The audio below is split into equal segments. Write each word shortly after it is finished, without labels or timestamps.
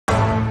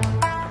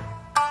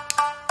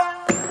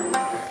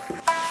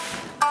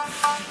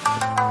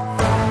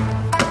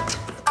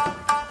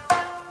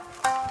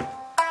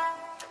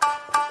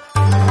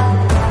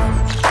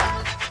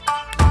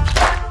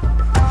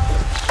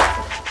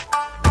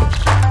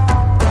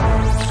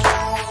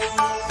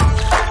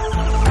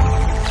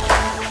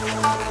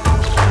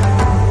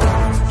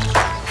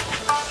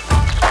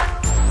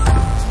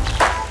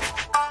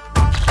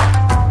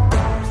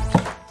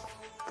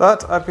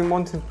that I've been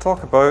wanting to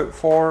talk about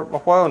for a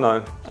while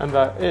now, and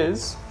that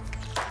is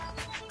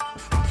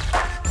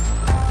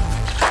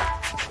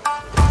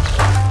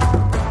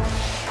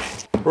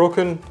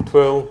broken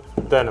twill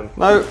denim.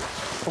 Now,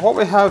 what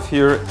we have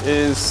here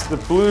is the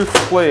Blue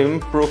Flame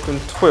broken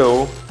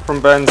twill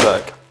from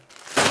Benzak.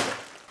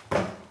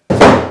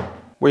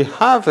 We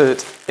have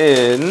it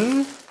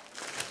in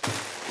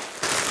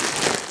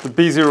the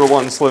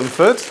B01 Slim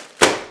Fit.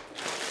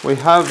 We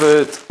have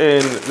it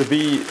in the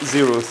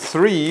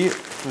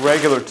B03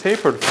 regular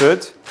tapered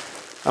fit,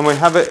 and we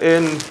have it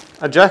in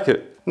a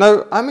jacket.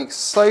 Now, I'm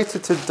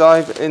excited to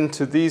dive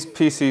into these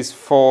pieces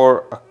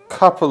for a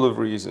couple of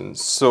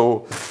reasons.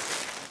 So,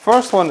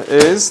 first one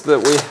is that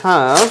we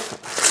have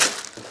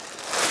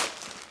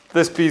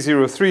this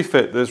B03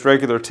 fit, this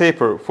regular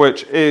taper,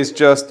 which is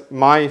just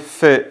my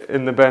fit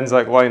in the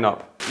Benzak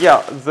lineup.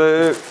 Yeah,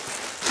 the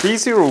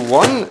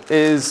B01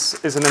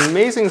 is an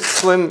amazing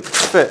slim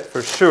fit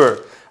for sure.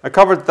 I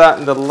covered that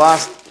in the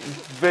last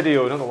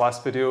video, not the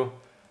last video.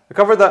 I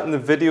covered that in the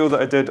video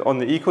that I did on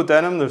the Eco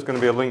Denim. There's going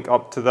to be a link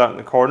up to that in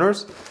the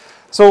corners.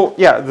 So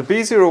yeah, the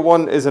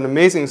B01 is an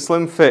amazing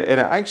slim fit, and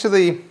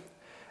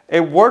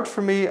it worked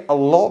for me a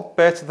lot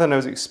better than I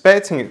was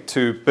expecting it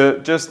to,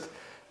 but just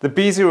the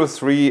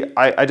B03,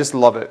 I just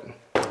love it.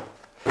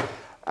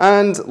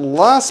 And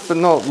last but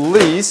not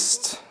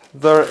least,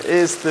 there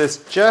is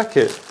this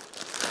jacket.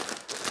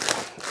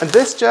 And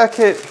this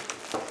jacket,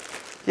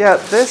 yeah,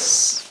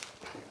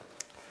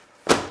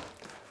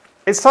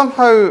 it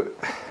somehow,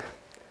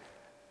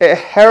 it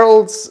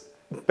heralds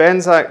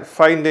Benzak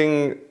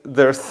finding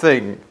their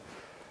thing.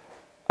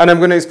 And I'm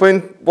going to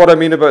explain what I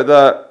mean about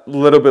that a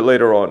little bit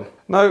later on.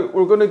 Now,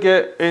 we're going to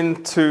get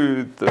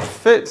into the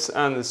fits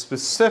and the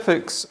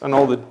specifics and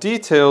all the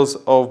details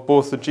of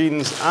both the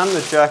jeans and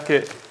the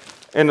jacket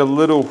in a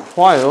little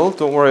while.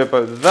 Don't worry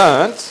about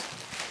that.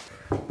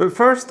 But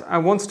first, I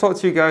want to talk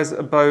to you guys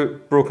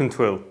about broken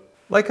twill.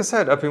 Like I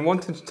said, I've been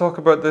wanting to talk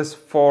about this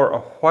for a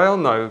while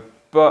now,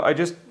 but I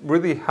just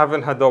really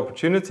haven't had the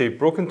opportunity.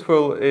 Broken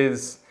twill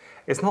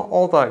it's not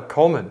all that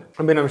common.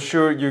 I mean, I'm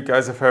sure you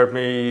guys have heard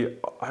me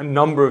a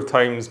number of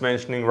times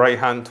mentioning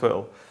right-hand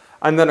twill.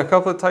 And then a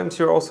couple of times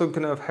you're also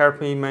going to have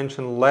heard me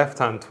mention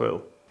left-hand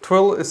twill.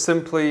 Twill is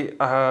simply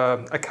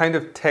a kind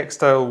of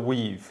textile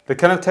weave. The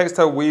kind of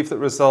textile weave that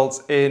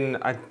results in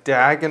a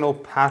diagonal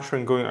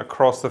pattern going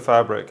across the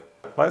fabric.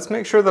 Let's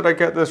make sure that I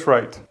get this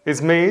right.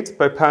 It's made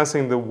by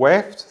passing the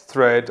weft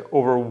thread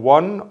over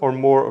one or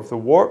more of the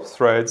warp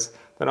threads,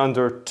 then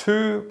under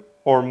two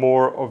or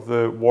more of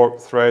the warp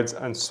threads,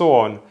 and so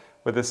on,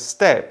 with a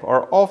step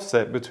or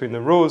offset between the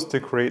rows to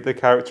create the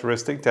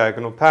characteristic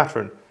diagonal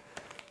pattern.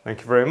 Thank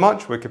you very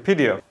much,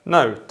 Wikipedia.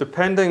 Now,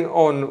 depending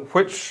on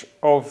which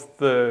of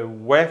the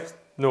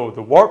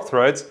warp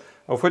threads,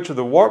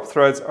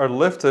 are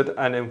lifted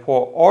and in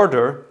what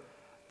order,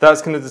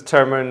 that's going to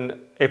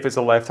determine if it's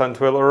a left-hand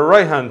twill or a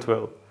right-hand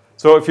twill.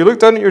 So if you look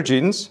down at your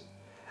jeans,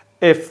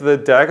 if the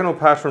diagonal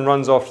pattern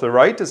runs off to the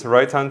right, it's a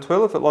right-hand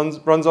twill. If it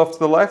runs off to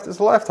the left, it's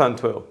a left-hand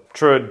twill.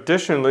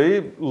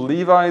 Traditionally,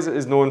 Levi's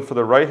is known for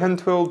the right-hand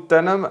twill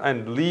denim,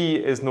 and Lee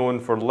is known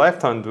for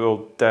left-hand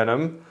twill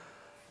denim.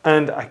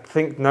 And I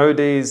think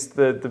nowadays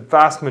the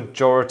vast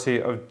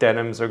majority of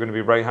denims are going to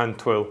be right-hand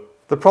twill.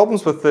 The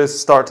problems with this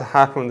start to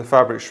happen when the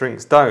fabric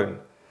shrinks down.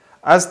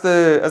 As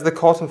the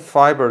cotton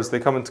fibers,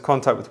 they come into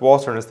contact with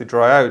water, and as they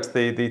dry out,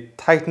 they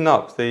tighten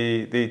up,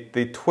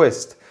 they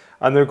twist.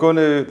 And they're going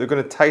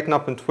to tighten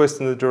up and twist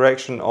in the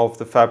direction of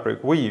the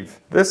fabric weave.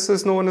 This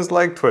is known as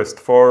leg twist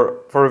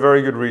for a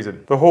very good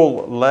reason. The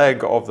whole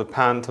leg of the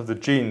pant of the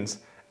jeans,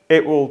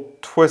 it will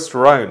twist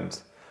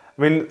round.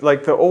 I mean,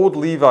 like the old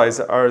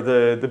Levi's are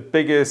the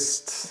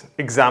biggest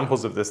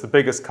examples of this, the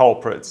biggest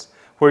culprits,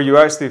 where you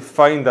actually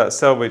find that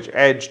selvage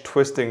edge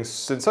twisting in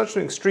such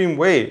an extreme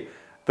way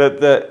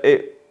that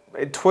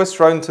it twists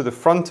round to the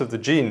front of the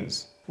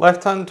jeans.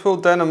 Left-hand twill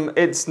denim,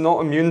 it's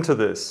not immune to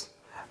this.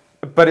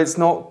 But it's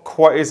not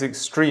quite as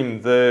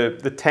extreme.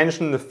 The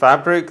tension in the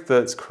fabric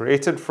that's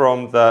created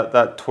from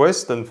that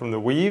twist and from the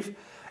weave,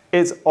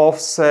 it's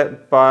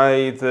offset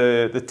by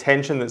the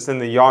tension that's in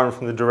the yarn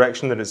from the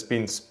direction that it's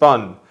been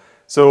spun.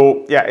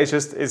 So yeah,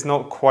 it's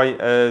not quite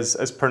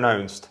as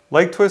pronounced.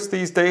 Leg twist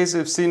these days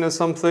is seen as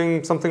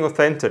something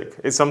authentic.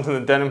 It's something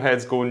that denim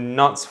heads go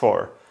nuts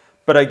for.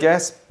 But I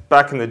guess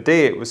back in the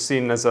day it was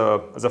seen as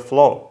a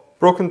flaw.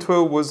 Broken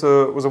twill was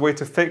a way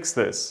to fix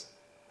this.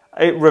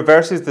 It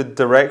reverses the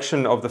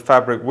direction of the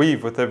fabric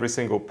weave with every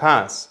single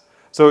pass.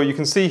 So you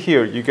can see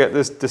here, you get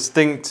this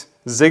distinct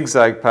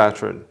zigzag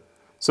pattern.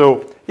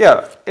 So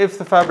yeah, if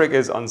the fabric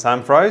is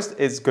unsanforized,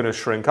 it's going to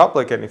shrink up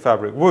like any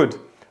fabric would,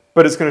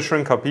 but it's going to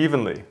shrink up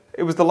evenly.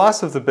 It was the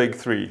last of the big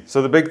three.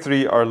 So the big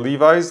three are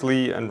Levi's,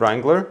 Lee, and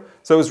Wrangler.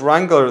 So it was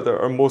Wrangler that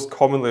are most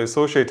commonly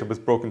associated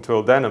with broken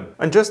twill denim.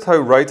 And just how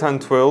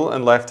right-hand twill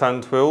and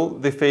left-hand twill,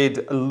 they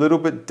fade a little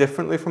bit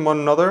differently from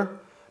one another.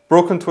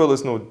 Broken twill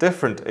is no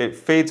different. It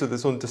fades with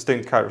its own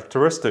distinct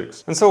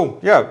characteristics. And so,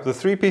 yeah, the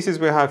three pieces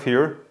we have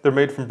here, they're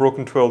made from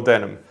broken twill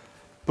denim.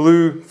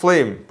 blue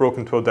flame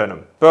broken twill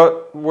denim.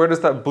 But where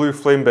does that blue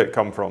flame bit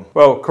come from?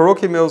 Well,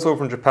 Kuroki Mills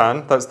over in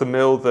Japan, that's the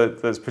mill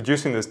that's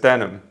producing this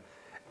denim.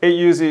 It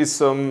uses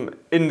some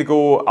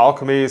indigo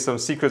alchemy, some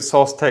secret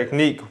sauce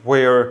technique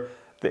where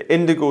the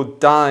indigo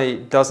dye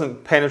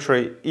doesn't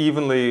penetrate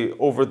evenly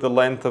over the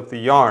length of the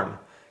yarn.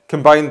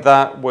 Combine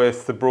that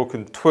with the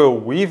broken twill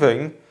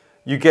weaving,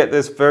 you get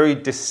this very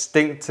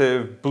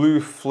distinctive blue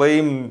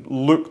flame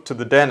look to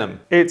the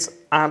denim. It's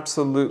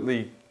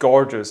absolutely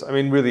gorgeous. I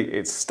mean, really,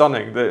 it's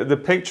stunning. The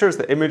pictures,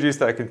 the images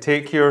that I can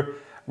take here,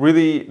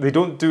 really, they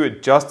don't do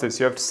it justice.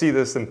 You have to see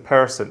this in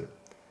person.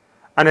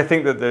 And I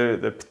think that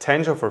the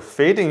potential for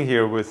fading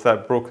here with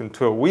that broken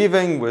twill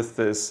weaving, with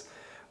this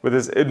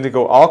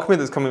indigo alchemy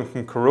that's coming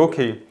from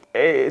Kuroki,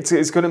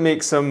 it's going to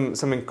make some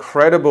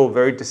incredible,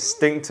 very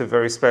distinctive,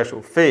 very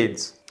special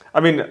fades. I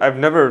mean, I've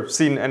never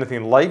seen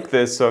anything like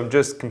this, so I'm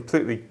just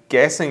completely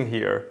guessing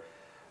here.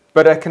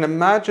 But I can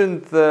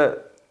imagine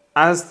that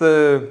as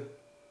the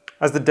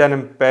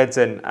denim beds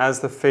in, as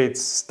the fades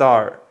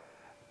start,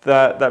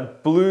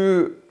 that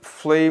blue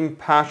flame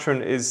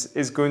pattern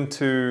is going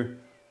to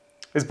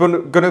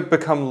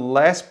become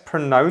less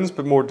pronounced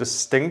but more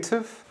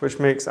distinctive, which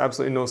makes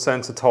absolutely no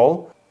sense at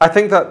all. I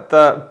think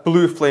that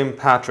blue flame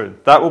pattern,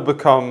 that will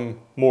become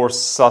more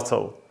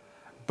subtle,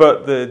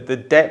 but the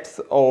depth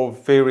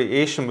of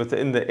variation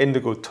within the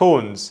indigo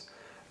tones,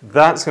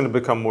 that's going to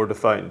become more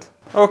defined.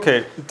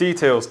 Okay,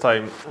 details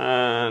time,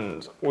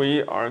 and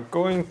we are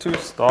going to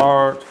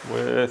start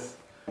with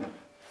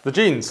the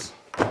jeans.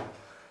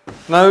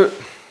 Now,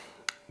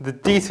 the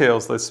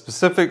details, the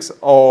specifics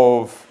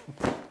of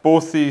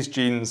both these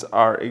jeans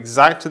are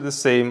exactly the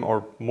same,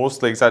 or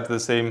mostly exactly the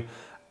same,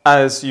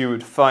 as you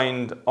would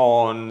find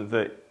on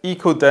the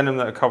Eco denim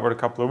that I covered a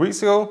couple of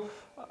weeks ago.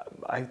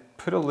 I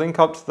put a link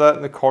up to that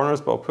in the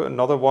corners, but I'll put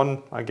another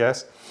one, I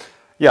guess.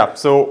 Yeah,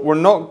 so we're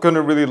not going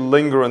to really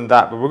linger on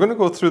that, but we're going to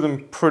go through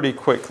them pretty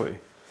quickly.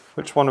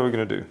 Which one are we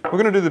going to do? We're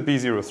going to do the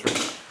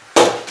B03.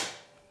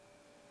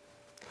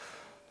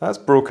 That's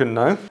broken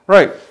now.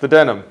 Right, the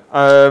denim.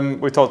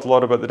 We talked a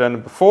lot about the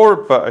denim before,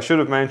 but I should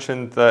have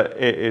mentioned that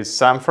it is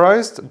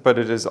samphrized, but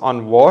it is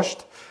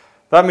unwashed.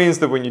 That means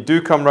that when you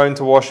do come round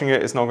to washing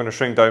it, it's not going to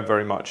shrink down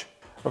very much.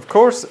 Of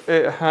course,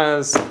 it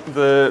has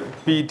the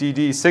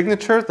BDD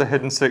signature, the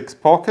hidden 6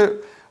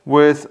 pocket,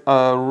 with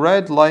a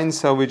red line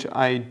selvage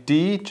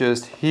ID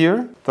just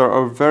here. They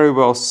are very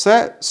well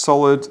set,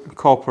 solid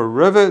copper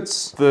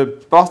rivets.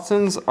 The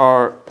buttons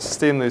are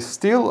stainless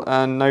steel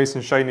and nice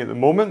and shiny at the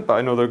moment, but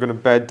I know they're going to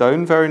bed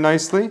down very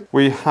nicely.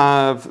 We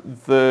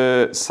have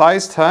the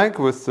size tag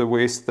with the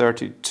waist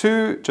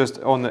 32 just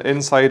on the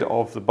inside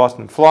of the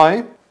button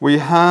fly. We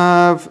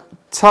have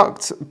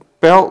tucked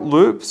belt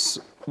loops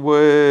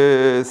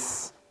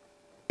with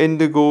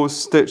indigo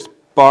stitched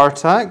bar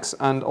tacks,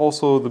 and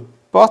also the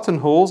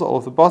buttonholes, all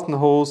of the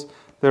buttonholes,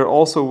 they're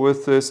also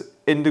with this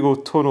indigo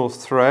tonal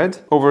thread.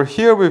 Over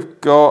here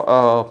we've got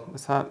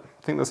I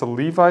think that's a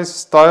Levi's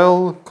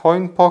style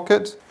coin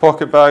pocket.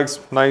 Pocket bags,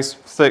 nice,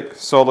 thick,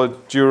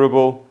 solid,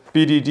 durable.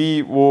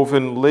 BDD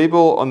woven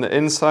label on the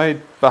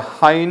inside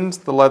behind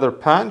the leather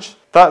patch.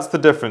 That's the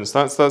difference.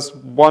 That's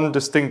one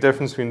distinct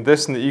difference between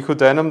this and the Eco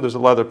denim. There's a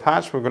leather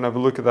patch. We're going to have a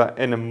look at that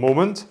in a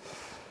moment.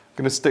 I'm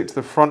going to stick to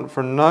the front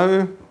for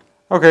now.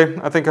 Okay,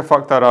 I think I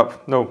fucked that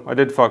up. No, I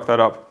did fuck that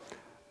up.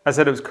 I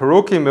said it was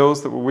Kuroki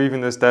Mills that were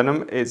weaving this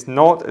denim. It's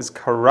not, it's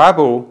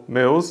Karabo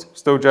Mills,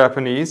 still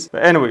Japanese.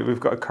 But anyway, we've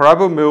got a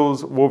Karabo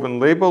Mills woven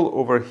label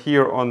over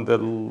here on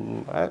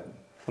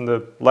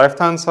the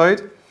left-hand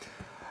side.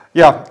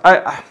 Yeah,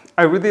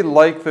 I really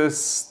like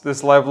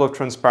this level of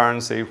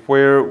transparency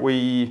where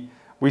we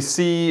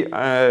see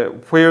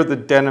where the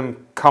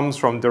denim comes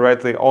from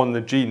directly on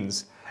the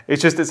jeans.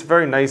 It's a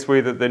very nice way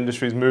that the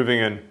industry is moving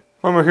in.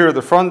 When we're here at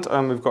the front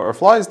and we've got our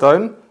flies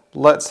down,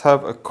 let's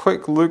have a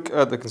quick look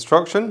at the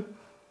construction.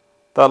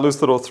 That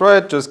loose little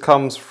thread just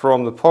comes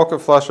from the pocket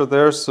flasher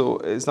there, so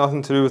it's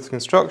nothing to do with the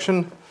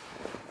construction.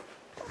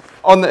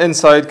 On the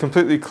inside,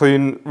 completely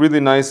clean, really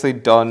nicely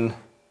done.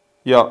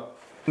 Yeah,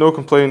 no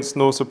complaints,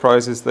 no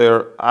surprises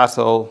there at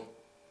all.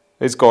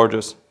 It's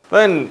gorgeous.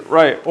 Then,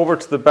 right, over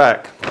to the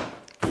back.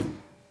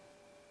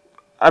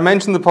 I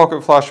mentioned the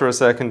pocket flasher a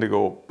second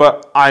ago,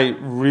 but I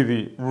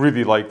really,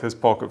 really like this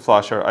pocket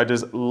flasher. I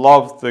just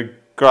love the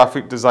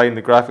graphic design,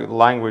 the graphic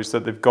language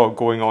that they've got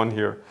going on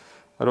here.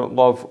 I don't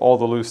love all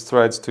the loose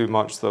threads too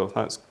much though.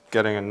 That's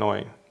getting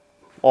annoying.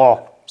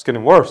 Oh, it's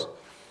getting worse.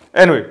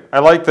 Anyway, I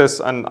like this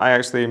and I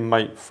actually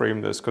might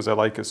frame this because I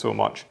like it so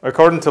much.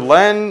 According to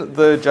Len,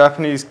 the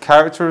Japanese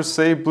characters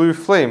say blue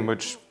flame,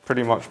 which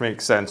pretty much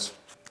makes sense.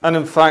 And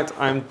in fact,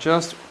 I'm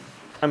just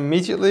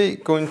immediately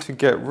going to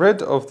get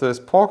rid of this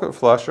pocket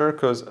flasher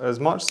because as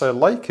much as I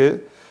like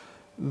it,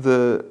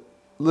 the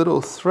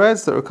little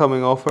threads that are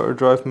coming off it are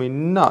driving me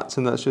nuts,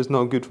 and that's just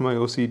not good for my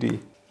OCD.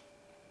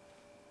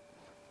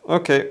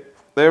 Okay,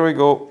 there we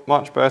go,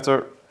 much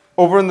better.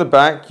 Over in the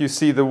back, you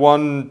see the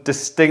one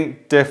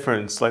distinct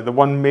difference, like the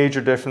one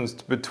major difference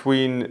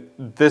between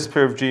this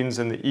pair of jeans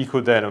and the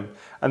Eco Denim.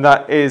 And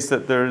that is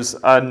that there's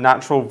a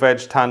natural veg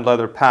tan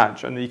leather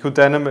patch. And the Eco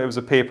Denim, it was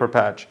a paper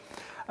patch.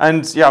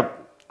 And yeah,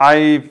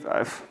 I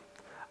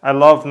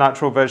love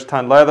natural veg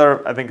tan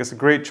leather. I think it's a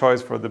great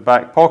choice for the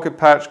back pocket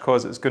patch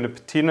because it's going to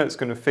patina, it's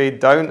going to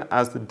fade down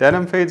as the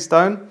denim fades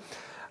down.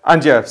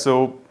 And yeah,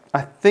 so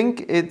I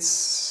think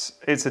it's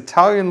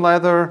Italian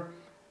leather.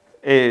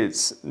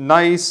 It's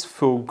nice,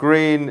 full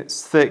grain,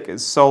 it's thick,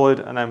 it's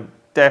solid, and I'm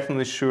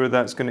definitely sure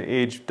that's going to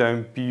age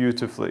down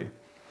beautifully.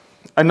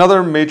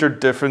 Another major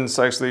difference,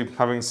 actually,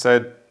 having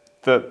said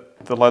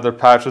that the leather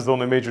patch is the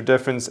only major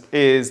difference,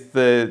 is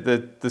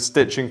the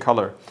stitching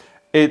color.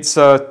 It's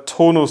a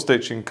tonal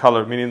stitching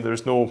color, meaning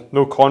there's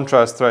no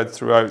contrast thread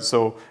throughout,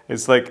 so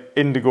it's like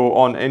indigo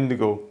on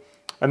indigo.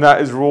 And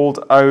that is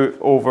rolled out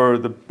over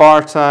the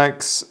bar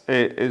tacks,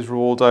 it is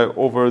rolled out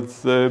over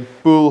the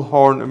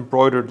bullhorn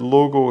embroidered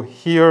logo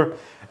here.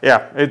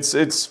 Yeah,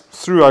 it's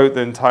throughout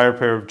the entire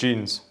pair of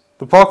jeans.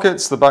 The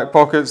pockets, the back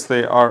pockets,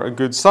 they are a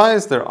good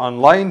size, they're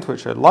unlined,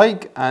 which I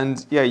like,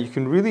 and yeah, you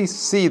can really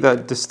see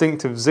that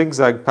distinctive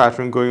zigzag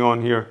pattern going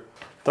on here.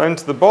 Down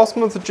to the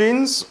bottom of the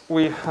jeans,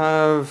 we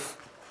have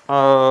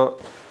a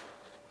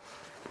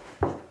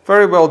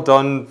very well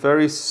done,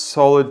 very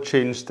solid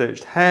chain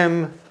stitched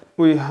hem.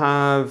 We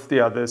have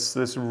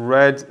this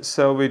red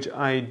selvage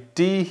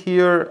ID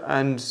here,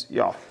 and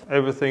yeah,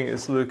 everything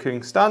is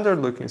looking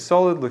standard, looking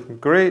solid, looking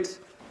great.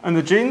 And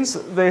the jeans,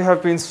 they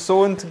have been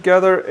sewn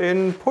together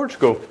in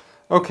Portugal.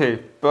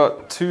 Okay,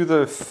 but to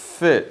the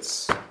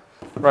fits.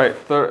 Right,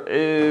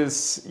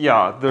 there's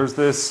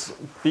this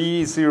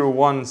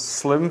B01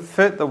 slim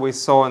fit that we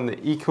saw in the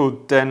Eco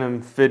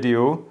Denim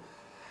video.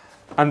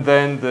 And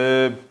then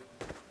the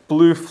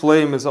Blue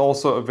Flame is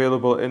also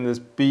available in this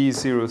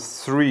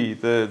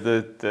B03,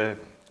 the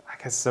I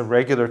guess the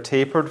regular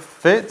tapered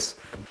fit.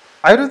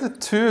 Out of the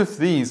two of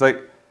these,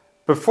 like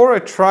before I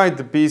tried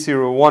the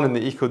B01 and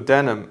the Eco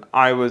Denim,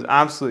 I was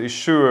absolutely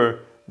sure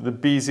the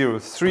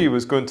B03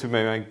 was going to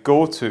be my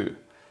go-to.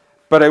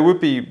 But I would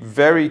be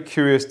very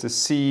curious to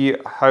see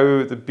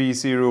how the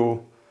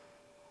B01,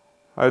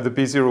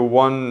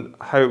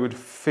 how it would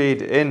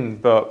fade in,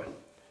 but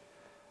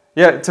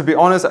yeah, to be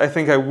honest, I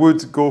think I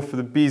would go for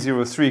the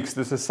B03 because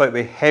this is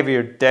slightly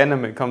heavier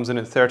denim. It comes in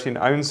at 13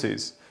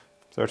 ounces.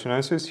 13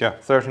 ounces? Yeah,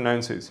 13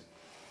 ounces.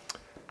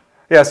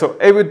 Yeah, so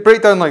it would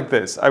break down like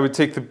this. I would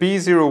take the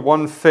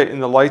B01 fit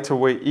in the lighter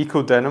weight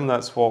Eco Denim,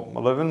 that's what,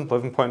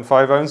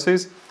 11.5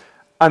 ounces.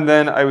 And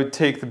then I would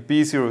take the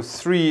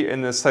B03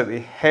 in the slightly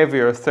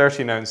heavier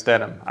 13 ounce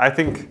denim. I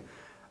think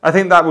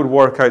that would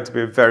work out to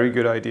be a very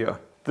good idea.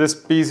 This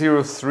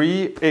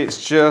B03,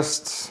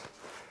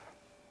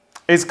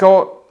 it's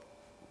got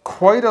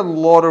quite a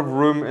lot of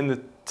room in the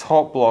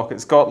top block.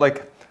 It's got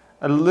like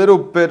a little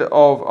bit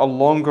of a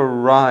longer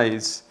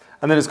rise,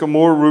 and then it's got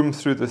more room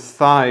through the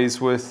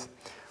thighs with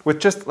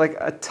just like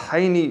a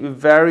tiny,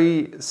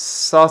 very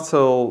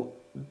subtle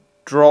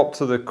drop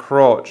to the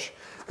crotch.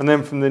 And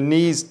then from the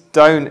knees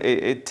down,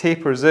 it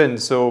tapers in,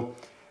 so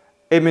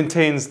it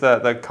maintains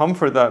that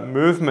comfort, that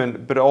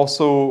movement, but it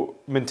also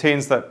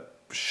maintains that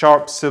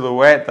sharp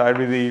silhouette that I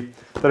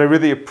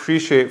really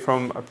appreciate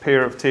from a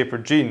pair of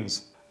tapered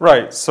jeans.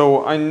 Right,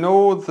 so I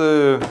know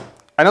the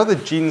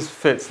jeans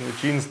fits and the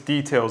jeans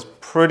details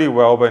pretty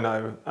well by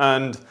now,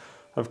 and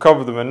I've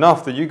covered them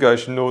enough that you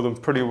guys should know them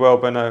pretty well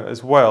by now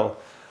as well.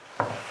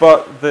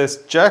 But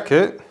this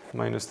jacket,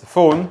 minus the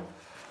phone,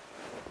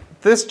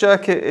 this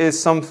jacket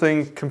is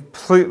something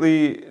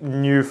completely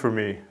new for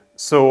me.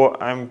 So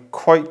I'm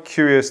quite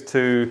curious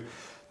to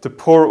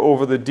pore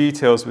over the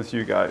details with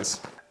you guys.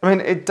 I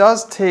mean, it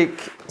does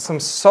take some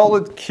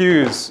solid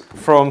cues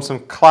from some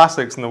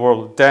classics in the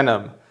world of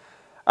denim.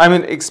 I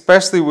mean,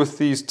 especially with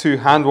these two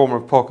hand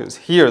warmer pockets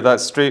here,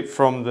 that's straight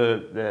from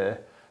the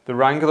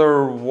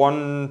Wrangler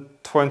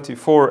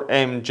 124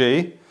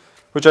 MJ,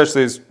 which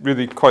actually is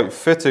really quite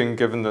fitting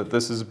given that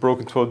this is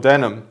broken twill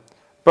denim.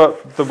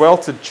 But the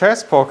welted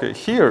chest pocket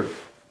here,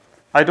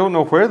 I don't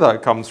know where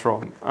that comes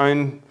from. I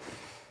mean,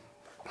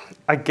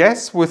 I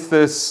guess with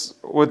this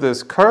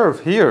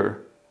curve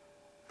here,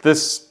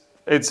 it's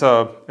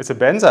a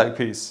Benzak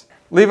piece.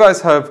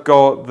 Levi's have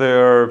got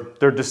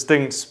their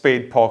distinct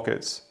spade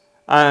pockets.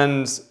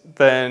 And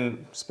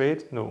then,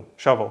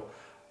 shovel.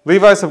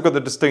 Levi's have got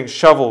the distinct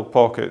shovel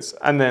pockets,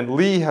 and then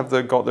Lee have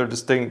got their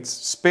distinct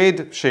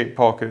spade-shaped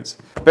pockets.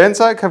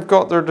 Benzak have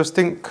got their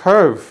distinct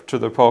curve to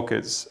their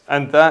pockets,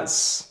 and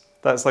that's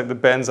like the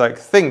Benzak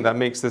thing that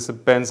makes this a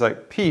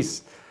Benzak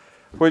piece,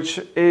 which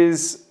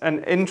is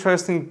an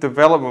interesting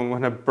development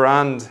when a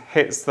brand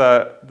hits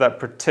that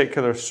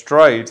particular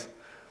stride.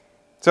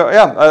 So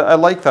yeah, I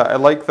like that. I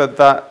like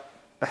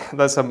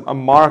that's a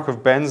mark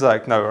of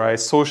Benzak now, or I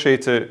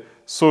associate it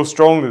so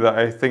strongly that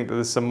I think that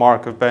this is a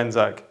mark of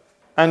Benzak.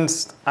 And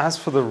as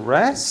for the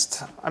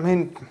rest, I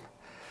mean,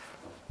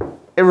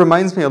 it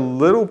reminds me a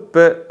little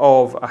bit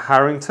of a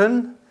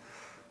Harrington,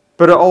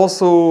 but it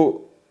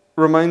also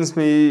reminds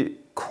me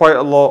quite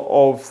a lot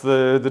of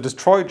the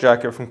Detroit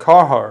jacket from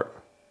Carhartt.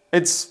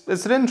 it's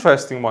an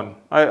interesting one.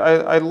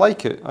 I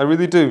like it, I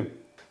really do.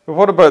 But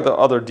what about the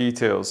other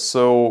details?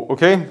 So,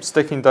 okay,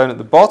 sticking down at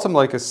the bottom,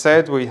 like I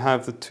said, we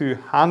have the two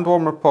hand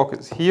warmer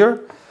pockets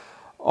here.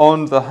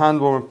 On the hand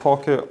warmer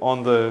pocket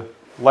on the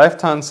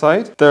left-hand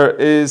side, there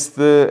is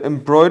the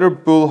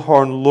embroidered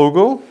bullhorn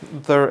logo.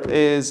 There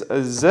is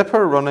a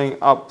zipper running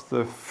up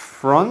the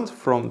front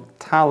from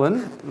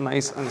Talon,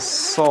 nice and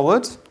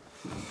solid.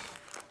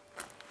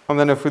 And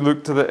then if we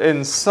look to the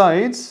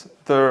inside,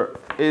 there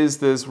is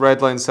this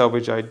Redline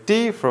Selvage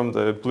ID from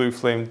the Blue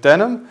Flame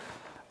denim.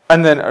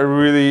 And then a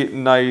really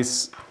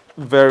nice,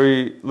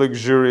 very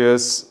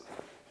luxurious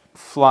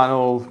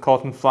flannel,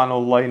 cotton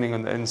flannel lining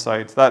on the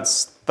inside.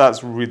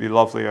 That's really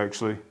lovely,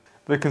 actually.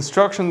 The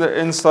construction the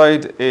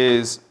inside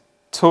is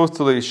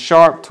totally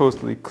sharp,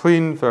 totally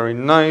clean, very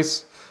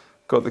nice.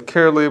 Got the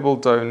care label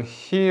down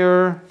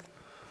here.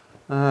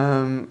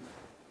 Up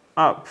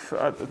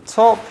at the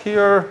top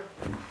here,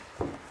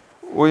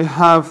 we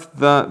have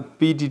that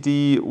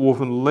BDD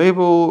woven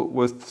label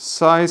with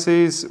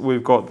sizes.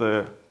 We've got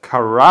the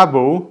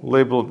Carabo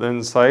labeled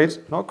inside,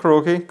 not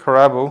karaoke,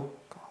 Carabo.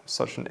 God, I'm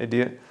such an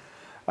idiot.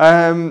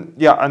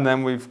 Yeah, and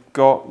then we've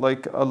got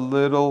like a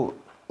little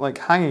like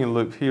hanging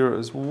loop here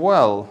as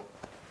well.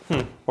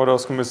 What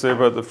else can we say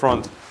about the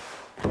front?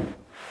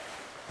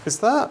 Is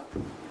that?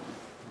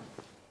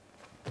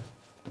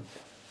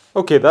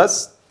 Okay,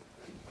 that's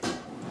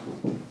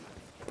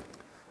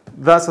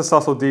a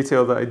subtle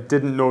detail that I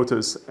didn't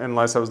notice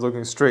unless I was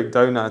looking straight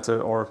down at it,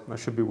 or I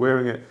should be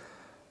wearing it.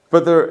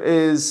 But there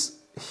is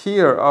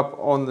here up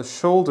on the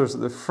shoulders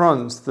at the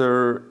front,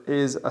 there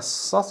is a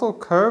subtle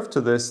curve to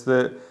this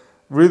that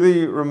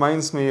really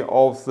reminds me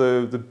of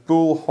the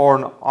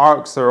bullhorn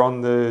arcs that are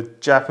on the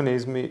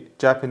Japanese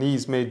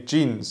made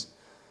jeans.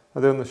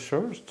 Are they on the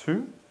shirts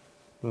too?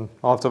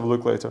 I'll have to have a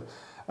look later.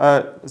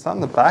 Is that on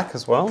the back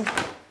as well?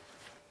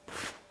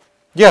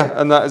 Yeah,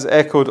 and that is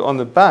echoed on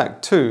the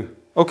back too.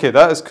 Okay,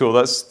 that is cool.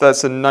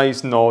 That's a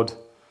nice nod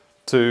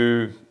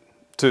to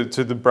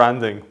the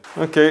branding.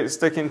 Okay,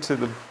 sticking to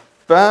the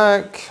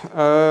back.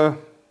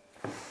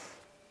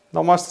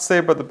 Not much to say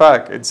about the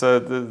back. It's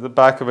the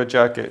back of a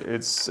jacket.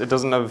 It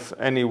doesn't have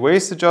any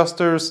waist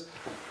adjusters.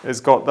 It's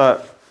got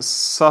that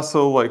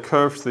subtle like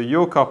curve to the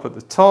yoke up at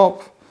the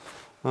top.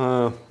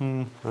 Down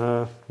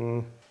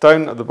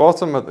at the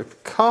bottom at the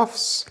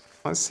cuffs.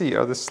 Let's see,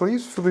 are the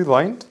sleeves fully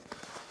lined?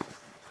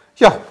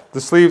 Yeah, the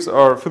sleeves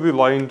are fully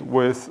lined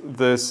with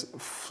this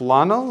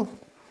flannel.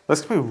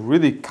 That's gonna be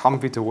really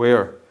comfy to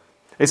wear,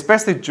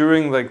 especially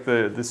during like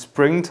the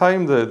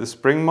springtime, the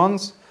spring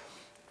months.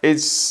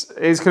 It's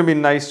gonna be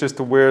nice just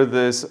to wear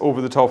this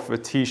over the top of a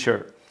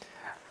t-shirt.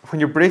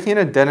 When you're breaking in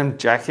a denim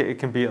jacket, it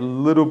can be a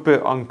little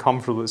bit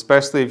uncomfortable,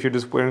 especially if you're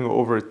just wearing it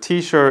over a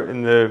t-shirt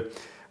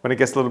when it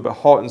gets a little bit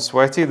hot and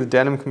sweaty. The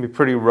denim can be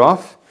pretty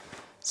rough.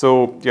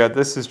 So yeah,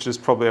 this is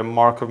just probably a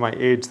mark of my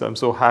age that I'm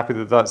so happy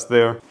that that's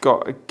there.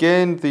 Got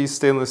again these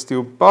stainless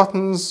steel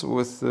buttons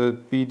with the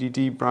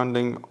BDD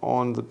branding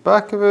on the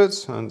back of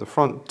it and the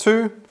front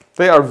too.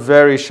 They are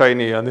very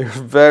shiny and they're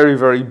very,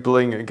 very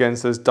bling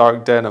against this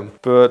dark denim.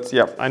 But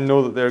yeah, I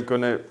know that they're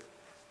gonna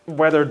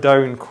weather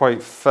down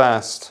quite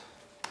fast.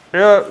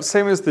 Yeah,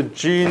 same as the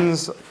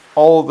jeans,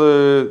 all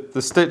the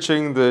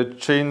stitching, the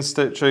chain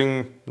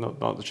stitching, no,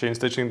 not the chain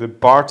stitching, the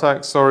bar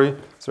tacks, sorry.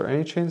 Is there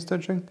any chain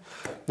stitching?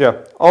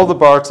 Yeah, all the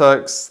bar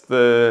tacks,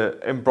 the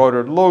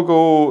embroidered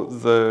logo,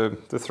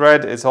 the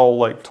thread, it's all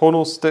like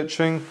tonal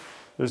stitching.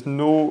 There's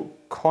no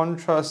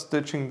contrast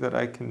stitching that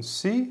I can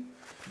see.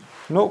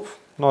 Nope,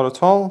 not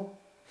at all.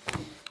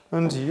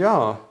 And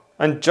yeah,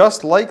 and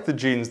just like the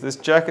jeans, this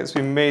jacket's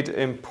been made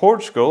in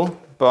Portugal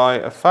by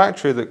a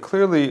factory that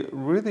clearly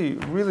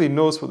really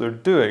knows what they're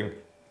doing.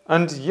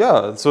 And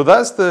yeah, so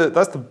that's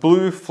the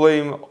Blue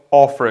Flame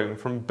offering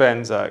from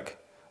Benzak.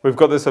 We've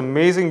got this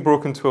amazing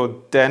broken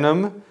twill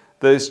denim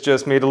that is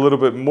just made a little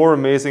bit more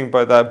amazing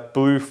by that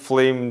Blue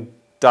Flame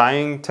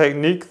dyeing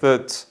technique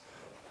that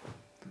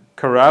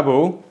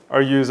Carabo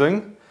are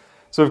using.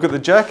 So we've got the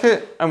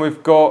jacket and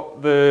we've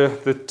got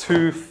the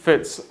two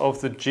fits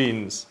of the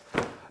jeans.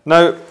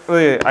 Now,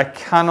 I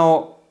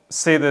cannot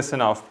say this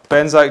enough.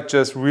 Benzak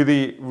just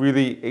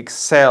really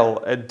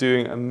excel at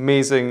doing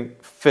amazing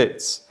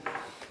fits.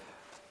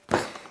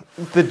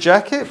 The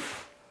jacket,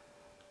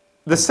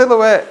 the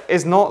silhouette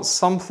is not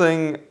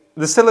something,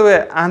 the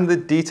silhouette and the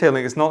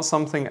detailing is not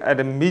something I'd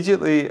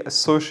immediately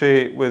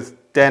associate with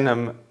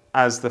denim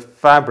as the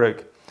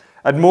fabric.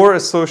 I'd more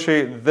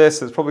associate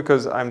this, it's probably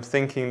because I'm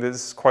thinking this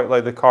is quite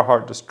like the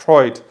Carhartt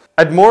Destroyed.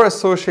 I'd more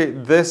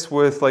associate this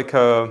with like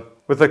a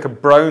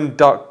brown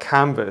duck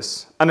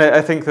canvas. And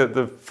I think that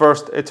the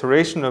first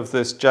iteration of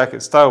this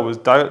jacket style was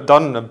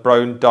done in a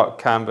brown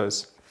duck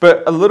canvas.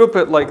 But a little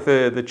bit like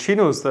the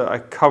chinos that I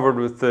covered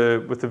with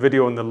the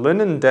video on the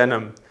linen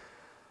denim,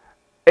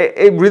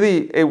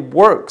 it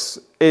works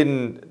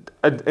in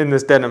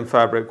this denim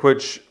fabric,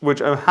 which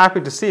I'm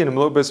happy to see and I'm a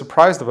little bit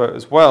surprised about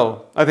as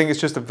well. I think it's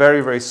just a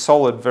very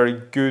solid,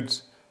 very good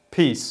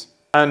piece.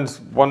 And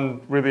one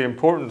really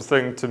important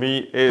thing to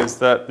me is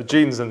that the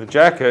jeans and the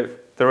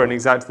jacket, they're in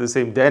exactly the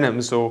same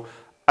denim, so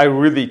I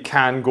really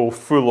can go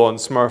full on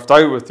smurfed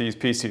out with these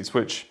pieces,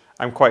 which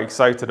I'm quite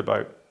excited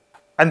about.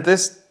 And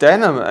this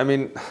denim, I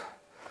mean,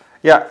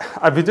 yeah,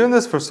 I've been doing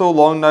this for so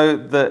long now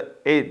that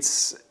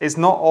it's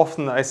not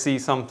often that I see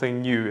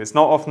something new. It's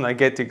not often that I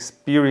get to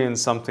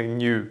experience something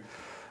new.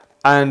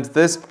 And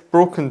this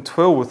broken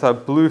twill with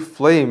that blue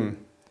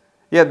flame,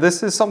 yeah,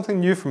 this is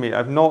something new for me.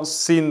 I've not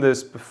seen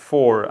this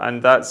before,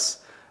 and that's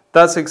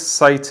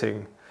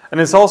exciting. And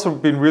it's also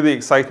been really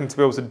exciting to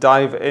be able to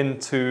dive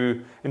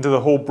into the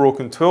whole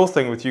broken twill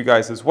thing with you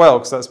guys as well,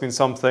 because that's been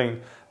something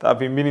that I've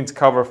been meaning to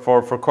cover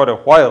for quite a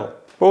while.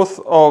 Both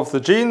of the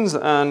jeans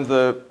and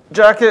the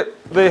jacket,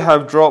 they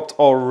have dropped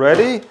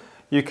already.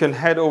 You can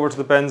head over to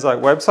the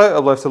Benzak website.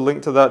 I've left a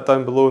link to that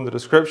down below in the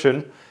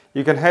description.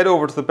 You can head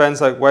over to the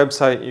Benzak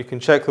website, you can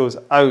check those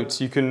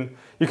out. You can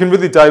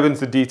really dive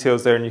into the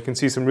details there, and you can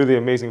see some really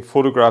amazing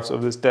photographs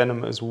of this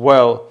denim as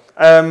well.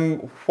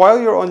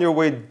 While you're on your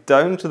way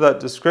down to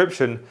that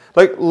description,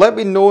 like, let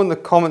me know in the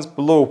comments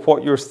below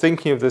what you're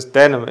thinking of this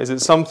denim. Is it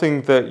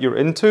something that you're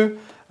into?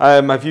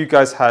 Have you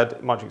guys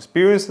had much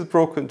experience with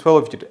broken twill?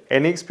 Have you had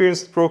any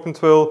experience with broken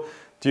twill?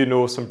 Do you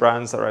know some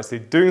brands that are actually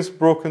doing some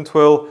broken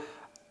twill?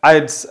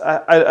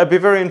 I'd be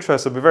very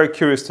interested, I'd be very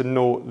curious to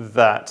know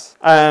that.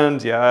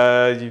 And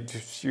yeah,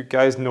 you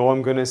guys know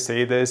I'm going to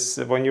say this.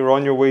 When you're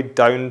on your way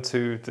down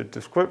to the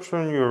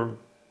description, you're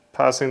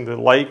passing the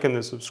like and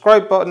the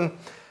subscribe button.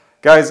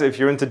 Guys, if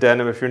you're into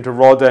denim, if you're into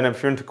raw denim,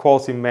 if you're into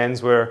quality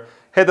menswear,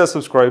 hit that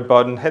subscribe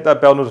button, hit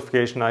that bell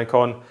notification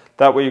icon.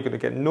 That way you're going to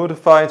get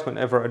notified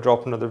whenever I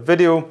drop another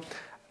video.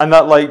 And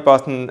that like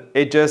button,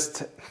 it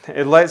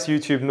lets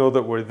YouTube know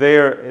that we're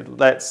there. It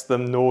lets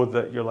them know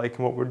that you're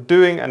liking what we're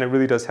doing, and it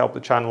really does help the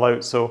channel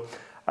out. So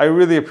I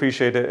really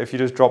appreciate it if you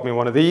just drop me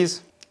one of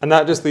these. And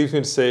that just leaves me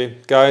to say,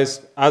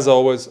 guys, as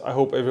always, I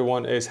hope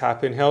everyone is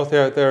happy and healthy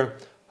out there.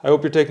 I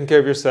hope you're taking care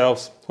of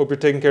yourselves. Hope you're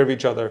taking care of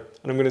each other.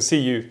 And I'm going to see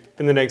you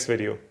in the next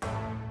video.